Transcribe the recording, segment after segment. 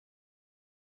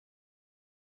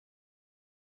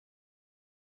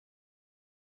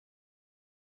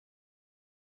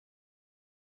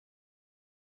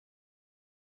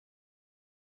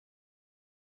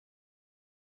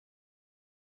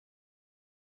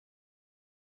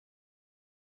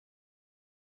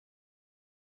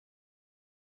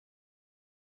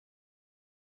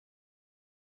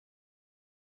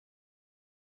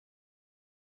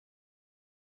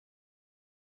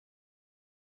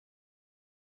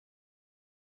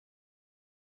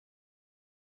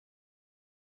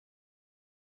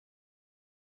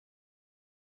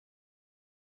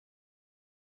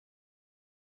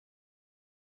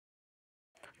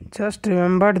Just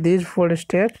remember these 4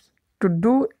 steps to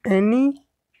do any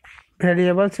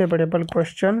variable separable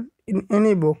question in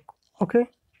any book. Okay,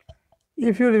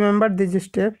 if you remember these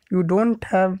steps, you don't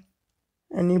have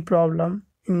any problem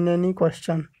in any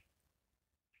question.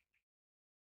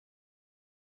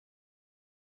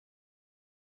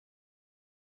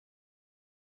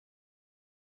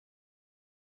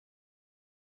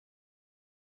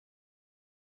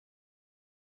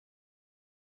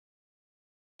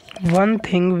 One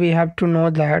thing we have to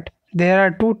know that there are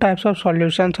two types of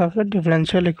solutions of a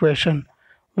differential equation.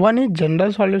 One is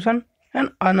general solution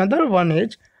and another one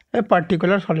is a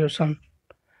particular solution.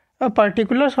 A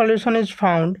particular solution is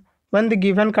found when the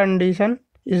given condition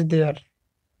is there.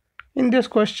 In this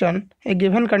question, a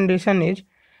given condition is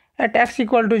at x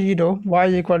equal to 0, y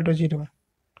equal to 0.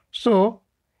 So,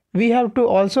 we have to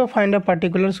also find a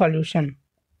particular solution.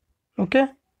 Okay?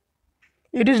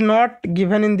 It is not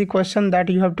given in the question that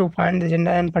you have to find the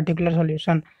general and particular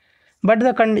solution. But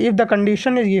if the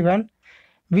condition is given,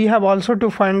 we have also to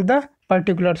find the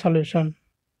particular solution.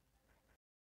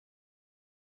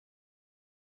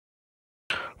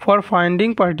 For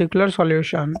finding particular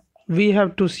solution, we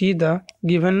have to see the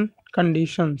given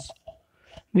conditions.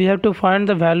 We have to find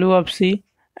the value of c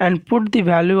and put the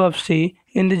value of c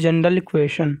in the general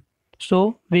equation.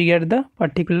 So we get the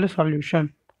particular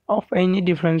solution of any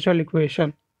differential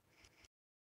equation.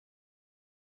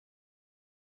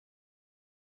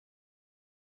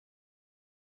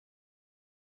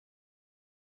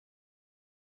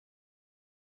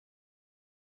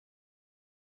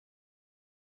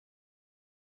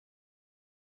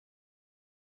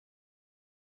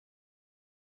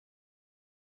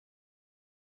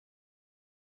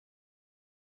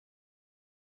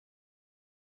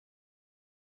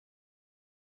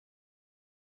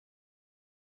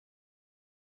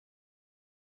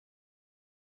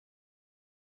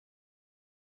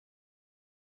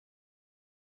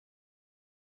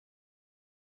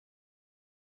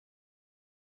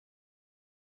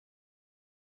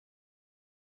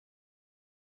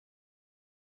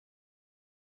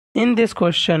 In this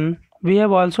question, we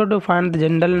have also to find the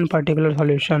general and particular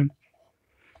solution.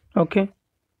 Okay.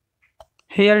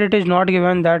 Here it is not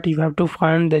given that you have to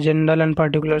find the general and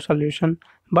particular solution,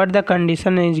 but the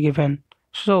condition is given.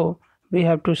 So we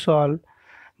have to solve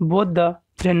both the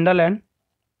general and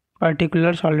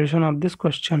particular solution of this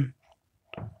question.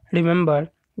 Remember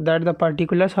that the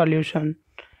particular solution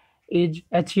is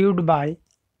achieved by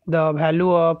the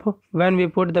value of when we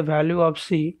put the value of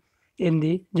c in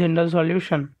the general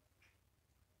solution.